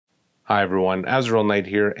Hi everyone, Azriel Knight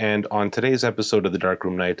here, and on today's episode of the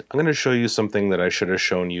Darkroom Night, I'm going to show you something that I should have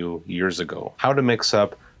shown you years ago. How to mix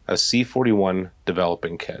up a C41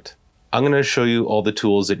 developing kit. I'm going to show you all the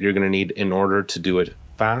tools that you're going to need in order to do it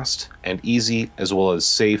fast and easy, as well as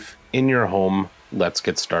safe in your home. Let's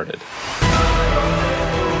get started.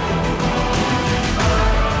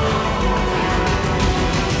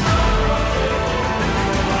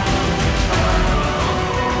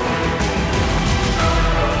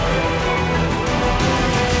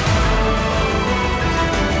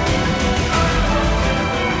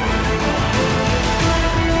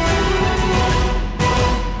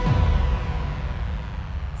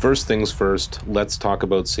 First things first, let's talk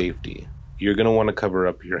about safety. You're going to want to cover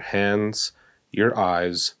up your hands, your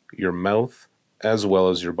eyes, your mouth, as well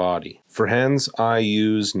as your body. For hands, I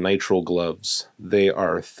use nitrile gloves. They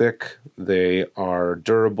are thick, they are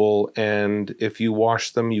durable, and if you wash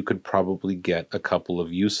them, you could probably get a couple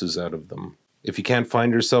of uses out of them. If you can't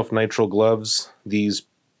find yourself nitrile gloves, these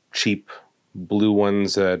cheap blue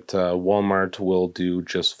ones at Walmart will do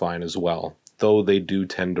just fine as well, though they do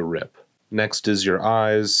tend to rip. Next is your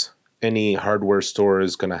eyes. Any hardware store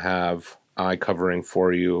is going to have eye covering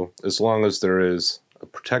for you. As long as there is a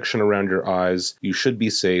protection around your eyes, you should be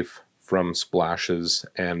safe from splashes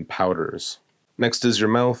and powders. Next is your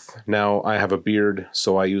mouth. Now, I have a beard,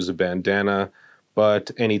 so I use a bandana,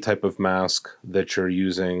 but any type of mask that you're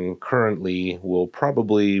using currently will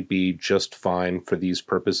probably be just fine for these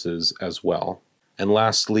purposes as well. And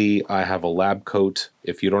lastly, I have a lab coat.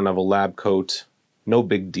 If you don't have a lab coat, no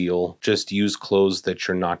big deal, just use clothes that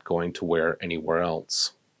you're not going to wear anywhere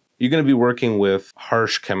else. You're going to be working with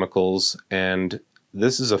harsh chemicals, and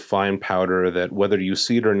this is a fine powder that, whether you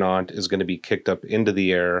see it or not, is going to be kicked up into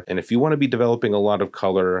the air. And if you want to be developing a lot of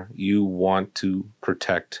color, you want to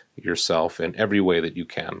protect yourself in every way that you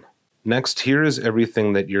can. Next, here is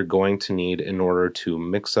everything that you're going to need in order to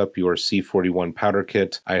mix up your C41 powder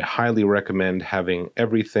kit. I highly recommend having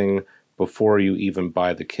everything before you even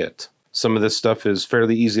buy the kit. Some of this stuff is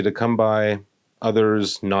fairly easy to come by,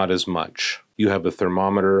 others not as much. You have a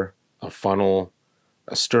thermometer, a funnel,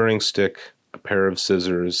 a stirring stick, a pair of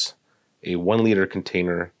scissors, a 1-liter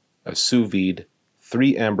container, a sous vide,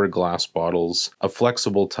 3 amber glass bottles, a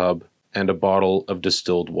flexible tub, and a bottle of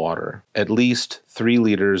distilled water. At least 3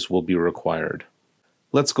 liters will be required.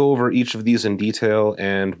 Let's go over each of these in detail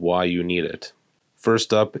and why you need it.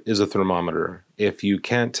 First up is a thermometer. If you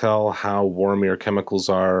can't tell how warm your chemicals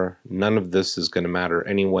are, none of this is going to matter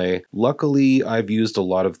anyway. Luckily, I've used a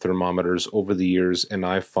lot of thermometers over the years, and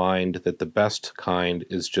I find that the best kind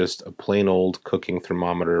is just a plain old cooking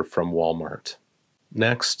thermometer from Walmart.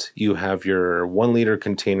 Next, you have your 1-liter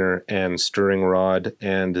container and stirring rod,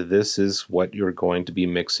 and this is what you're going to be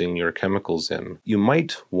mixing your chemicals in. You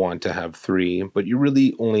might want to have 3, but you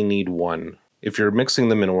really only need 1. If you're mixing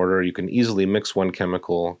them in order, you can easily mix one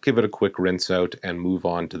chemical, give it a quick rinse out, and move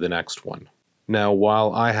on to the next one. Now,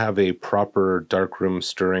 while I have a proper darkroom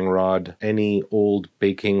stirring rod, any old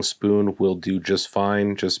baking spoon will do just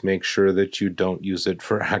fine. Just make sure that you don't use it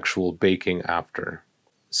for actual baking after.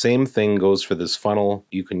 Same thing goes for this funnel.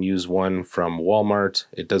 You can use one from Walmart.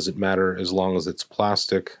 It doesn't matter as long as it's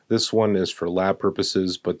plastic. This one is for lab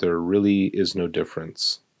purposes, but there really is no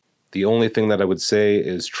difference. The only thing that I would say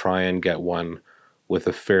is try and get one with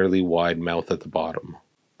a fairly wide mouth at the bottom.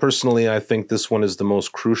 Personally, I think this one is the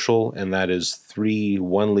most crucial, and that is 3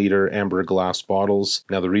 1-liter amber glass bottles.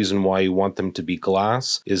 Now, the reason why you want them to be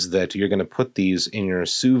glass is that you're going to put these in your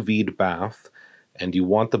sous vide bath, and you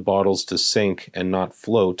want the bottles to sink and not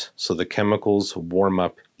float so the chemicals warm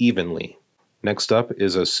up evenly. Next up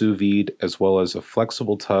is a sous vide, as well as a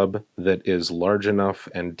flexible tub that is large enough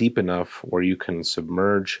and deep enough where you can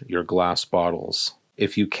submerge your glass bottles.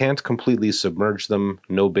 If you can't completely submerge them,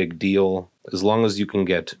 no big deal. As long as you can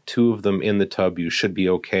get 2 of them in the tub, you should be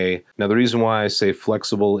okay. Now, the reason why I say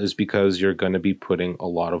flexible is because you're going to be putting a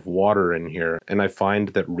lot of water in here, and I find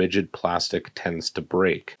that rigid plastic tends to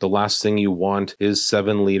break. The last thing you want is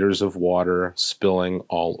 7 liters of water spilling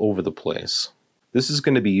all over the place. This is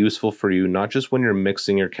going to be useful for you not just when you're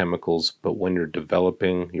mixing your chemicals, but when you're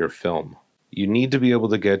developing your film. You need to be able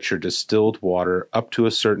to get your distilled water up to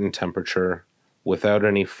a certain temperature without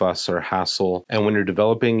any fuss or hassle, and when you're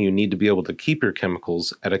developing, you need to be able to keep your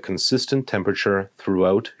chemicals at a consistent temperature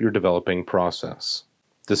throughout your developing process.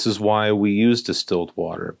 This is why we use distilled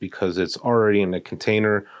water, because it's already in a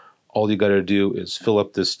container. All you got to do is fill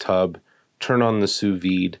up this tub, turn on the sous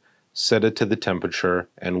vide, set it to the temperature,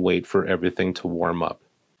 and wait for everything to warm up.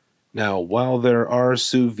 Now, while there are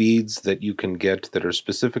sous vides that you can get that are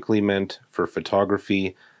specifically meant for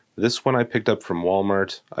photography, This one I picked up from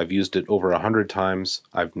Walmart. I've used it over 100 times.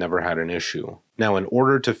 I've never had an issue. Now, in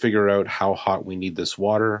order to figure out how hot we need this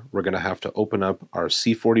water, we're going to have to open up our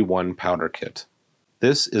C41 powder kit.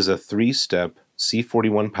 This is a 3-step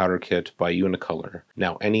C41 powder kit by Unicolor.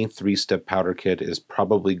 Now, any 3-step powder kit is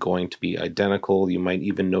probably going to be identical. You might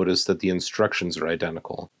even notice that the instructions are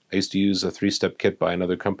identical. I used to use a 3-step kit by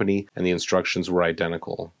another company, and the instructions were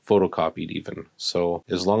identical, photocopied even. So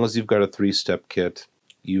as long as you've got a 3-step kit,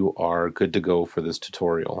 you are good to go for this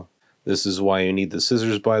tutorial. This is why you need the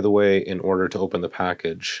scissors, by the way, in order to open the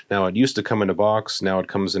package. Now, it used to come in a box, now it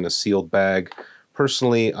comes in a sealed bag.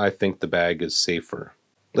 Personally, I think the bag is safer.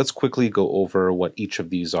 Let's quickly go over what each of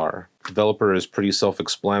these are. Developer is pretty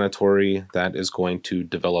self-explanatory. That is going to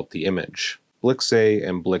develop the image. Blix A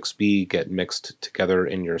and Blix B get mixed together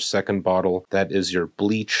in your second bottle. That is your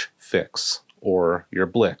bleach fix, or your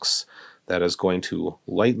Blix. That is going to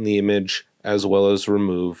lighten the image as well as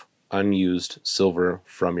remove unused silver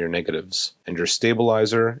from your negatives. And your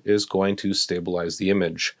stabilizer is going to stabilize the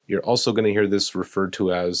image. You're also going to hear this referred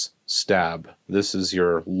to as stab. This is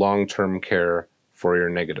your long-term care for your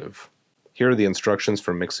negative. Here are the instructions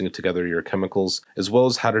for mixing together your chemicals, as well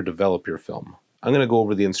as how to develop your film. I'm going to go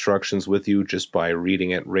over the instructions with you just by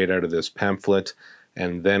reading it right out of this pamphlet,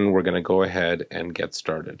 and then we're going to go ahead and get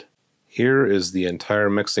started. Here is the entire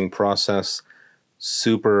mixing process.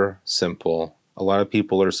 Super simple. A lot of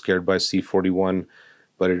people are scared by C41,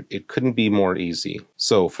 but it couldn't be more easy.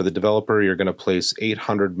 So for the developer, you're going to place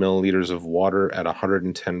 800 milliliters of water at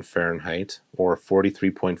 110 Fahrenheit, or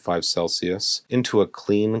 43.5 Celsius, into a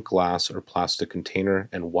clean glass or plastic container,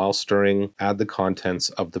 and while stirring, add the contents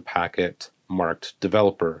of the packet marked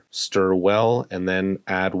developer. Stir well and then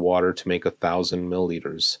add water to make 1,000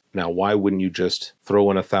 milliliters. Now, why wouldn't you just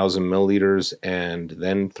throw in 1,000 milliliters and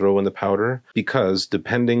then throw in the powder? Because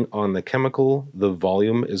depending on the chemical, the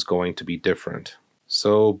volume is going to be different.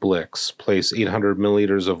 So Blix, place 800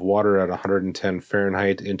 milliliters of water at 110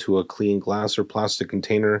 Fahrenheit into a clean glass or plastic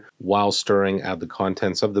container. While stirring, add the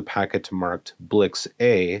contents of the packet marked Blix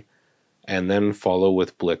A, and then follow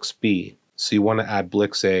with Blix B. So you want to add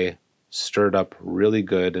Blix A, stir it up really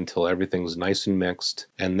good until everything's nice and mixed,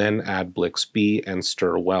 and then add Blix B and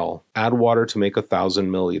stir well. Add water to make 1,000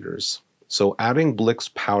 milliliters. So adding Blix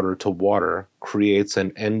powder to water creates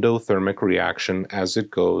an endothermic reaction as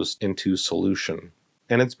it goes into solution.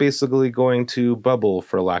 And it's basically going to bubble,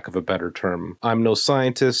 for lack of a better term. I'm no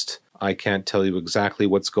scientist. I can't tell you exactly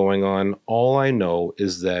what's going on. All I know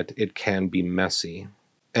is that it can be messy.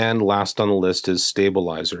 And last on the list is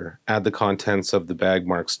stabilizer. Add the contents of the bag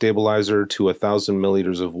marked stabilizer to 1,000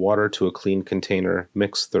 milliliters of water to a clean container.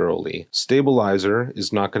 Mix thoroughly. Stabilizer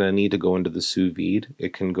is not going to need to go into the sous vide.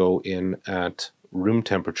 It can go in at room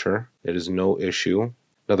temperature. It is no issue.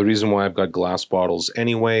 Now, the reason why I've got glass bottles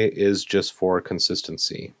anyway is just for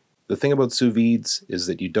consistency. The thing about sous vides is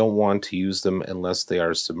that you don't want to use them unless they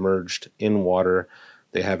are submerged in water.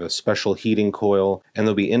 They have a special heating coil, and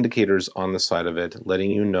there'll be indicators on the side of it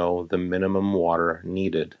letting you know the minimum water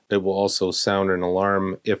needed. It will also sound an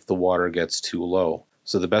alarm if the water gets too low.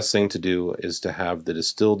 So the best thing to do is to have the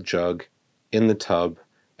distilled jug in the tub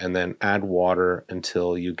and then add water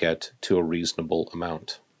until you get to a reasonable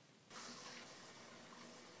amount.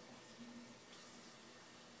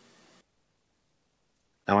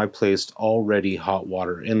 Now I placed already hot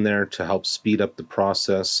water in there to help speed up the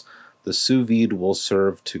process. The sous vide will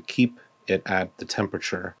serve to keep it at the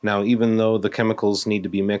temperature. Now, even though the chemicals need to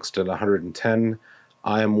be mixed at 110,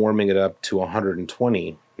 I am warming it up to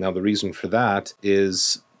 120. Now, the reason for that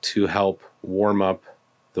is to help warm up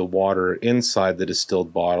the water inside the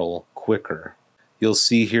distilled bottle quicker. You'll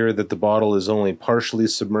see here that the bottle is only partially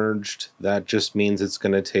submerged. That just means it's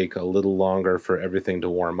going to take a little longer for everything to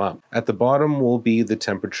warm up. At the bottom will be the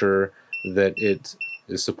temperature that it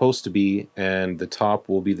is supposed to be, and the top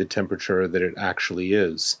will be the temperature that it actually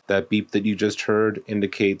is. That beep that you just heard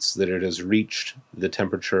indicates that it has reached the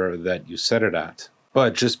temperature that you set it at.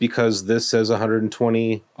 But just because this says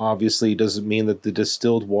 120 obviously doesn't mean that the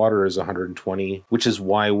distilled water is 120, which is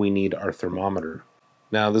why we need our thermometer.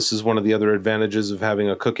 Now, this is one of the other advantages of having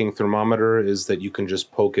a cooking thermometer, is that you can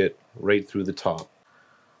just poke it right through the top.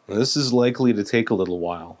 Now, this is likely to take a little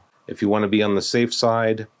while. If you want to be on the safe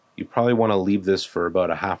side, you probably want to leave this for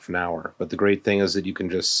about a half an hour, but the great thing is that you can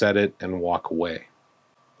just set it and walk away.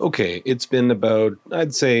 Okay, it's been about,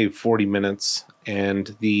 I'd say, 40 minutes,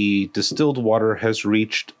 and the distilled water has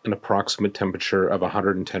reached an approximate temperature of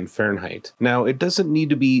 110 Fahrenheit. Now, it doesn't need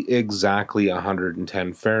to be exactly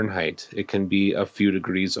 110 Fahrenheit. It can be a few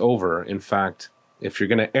degrees over. In fact, if you're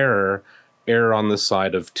going to err err on the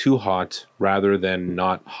side of too hot rather than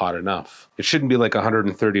not hot enough. It shouldn't be like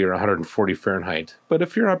 130 or 140 Fahrenheit, but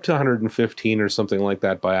if you're up to 115 or something like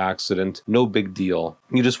that by accident, no big deal.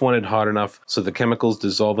 You just want it hot enough so the chemicals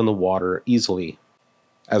dissolve in the water easily.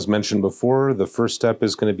 As mentioned before, the first step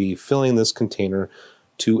is going to be filling this container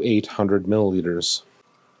to 800 milliliters.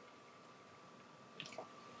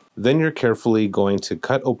 Then you're carefully going to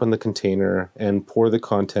cut open the container and pour the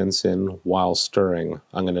contents in while stirring.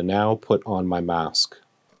 I'm going to now put on my mask.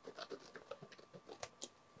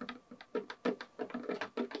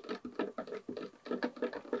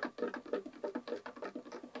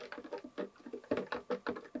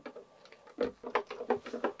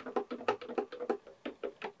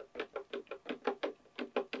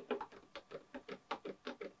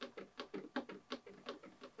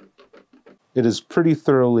 It is pretty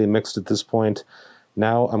thoroughly mixed at this point.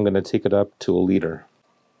 Now I'm going to take it up to a liter.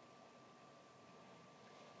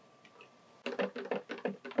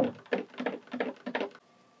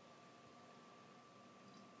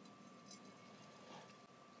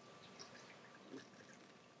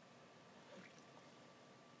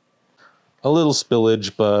 A little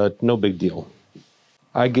spillage, but no big deal.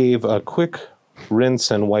 I gave a quick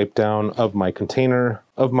rinse and wipe down of my container,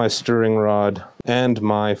 of my stirring rod, and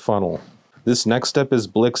my funnel. This next step is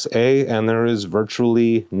Blix A, and there is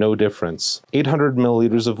virtually no difference. 800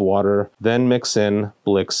 milliliters of water, then mix in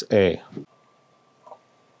Blix A.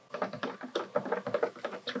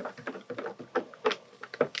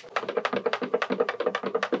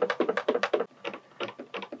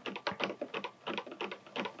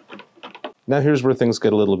 Now here's where things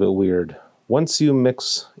get a little bit weird. Once you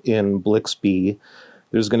mix in Blix B,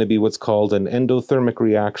 there's going to be what's called an endothermic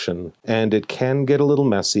reaction, and it can get a little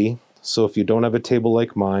messy. So if you don't have a table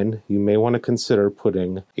like mine, you may want to consider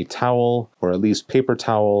putting a towel, or at least paper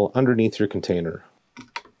towel, underneath your container.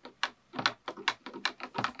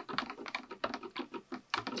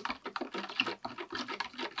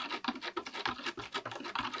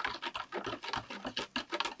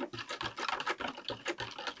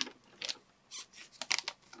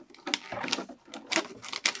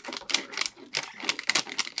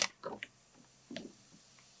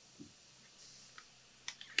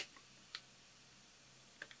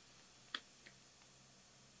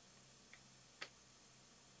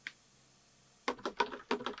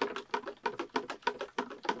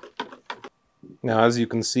 Now, as you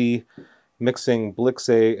can see, mixing Blix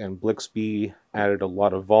A and Blix B added a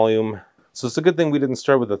lot of volume. So it's a good thing we didn't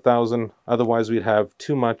start with 1,000, otherwise we'd have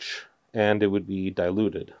too much and it would be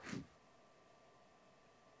diluted.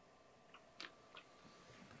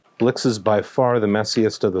 Blix is by far the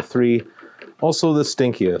messiest of the three, also the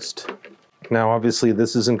stinkiest. Now obviously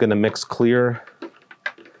this isn't going to mix clear.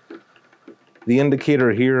 The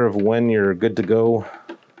indicator here of when you're good to go,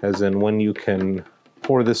 as in when you can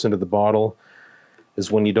pour this into the bottle, is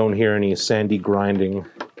when you don't hear any sandy grinding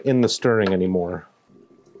in the stirring anymore.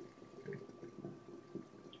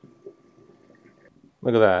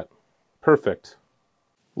 Look at that. Perfect.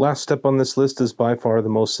 Last step on this list is by far the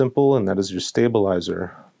most simple, and that is your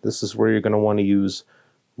stabilizer. This is where you're going to want to use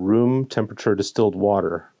room temperature distilled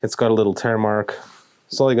water. It's got a little tear mark.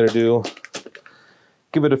 That's all you got to do.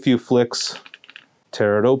 Give it a few flicks,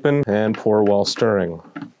 tear it open, and pour while stirring.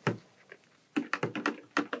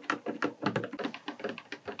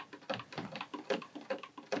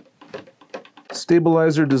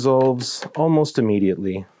 Stabilizer dissolves almost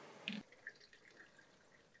immediately.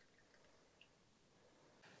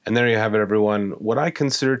 And there you have it, everyone. What I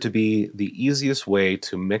consider to be the easiest way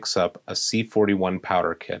to mix up a C41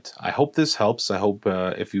 powder kit. I hope this helps. I hope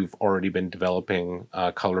if you've already been developing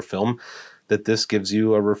color film, that this gives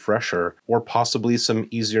you a refresher or possibly some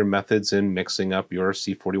easier methods in mixing up your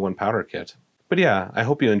C41 powder kit. But yeah, I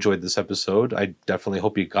hope you enjoyed this episode. I definitely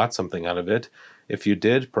hope you got something out of it. If you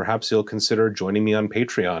did, perhaps you'll consider joining me on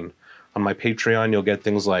Patreon. On my Patreon, you'll get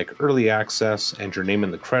things like early access and your name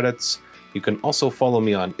in the credits. You can also follow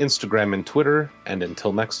me on Instagram and Twitter. And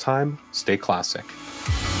until next time, stay classic.